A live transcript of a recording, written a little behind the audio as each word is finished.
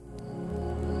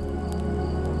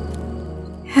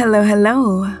Hello,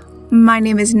 hello. My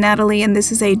name is Natalie, and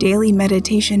this is a daily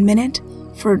meditation minute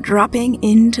for dropping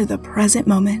into the present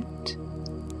moment.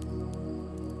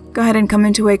 Go ahead and come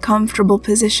into a comfortable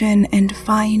position and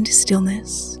find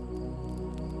stillness.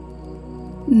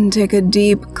 And take a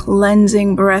deep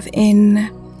cleansing breath in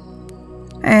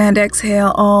and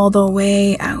exhale all the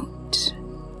way out.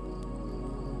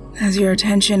 As your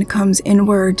attention comes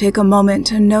inward, take a moment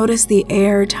to notice the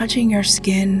air touching your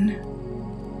skin.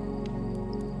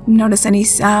 Notice any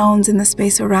sounds in the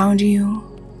space around you.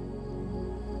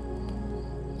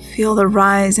 Feel the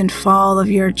rise and fall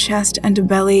of your chest and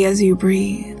belly as you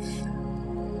breathe.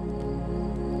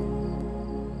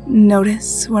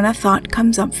 Notice when a thought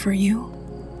comes up for you,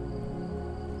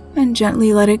 and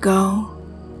gently let it go,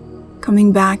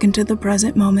 coming back into the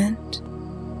present moment.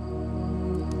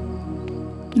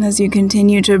 And as you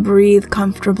continue to breathe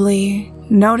comfortably,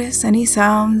 notice any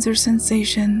sounds or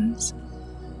sensations,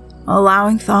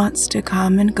 allowing thoughts to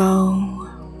come and go.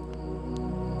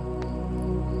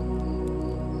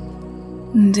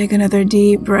 And take another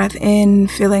deep breath in,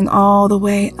 filling all the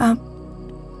way up.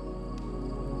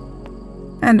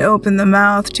 And open the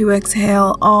mouth to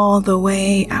exhale all the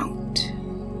way out.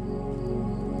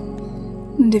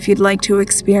 And if you'd like to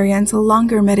experience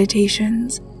longer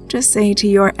meditations, just say to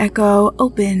your Echo,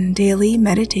 "Open Daily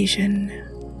Meditation."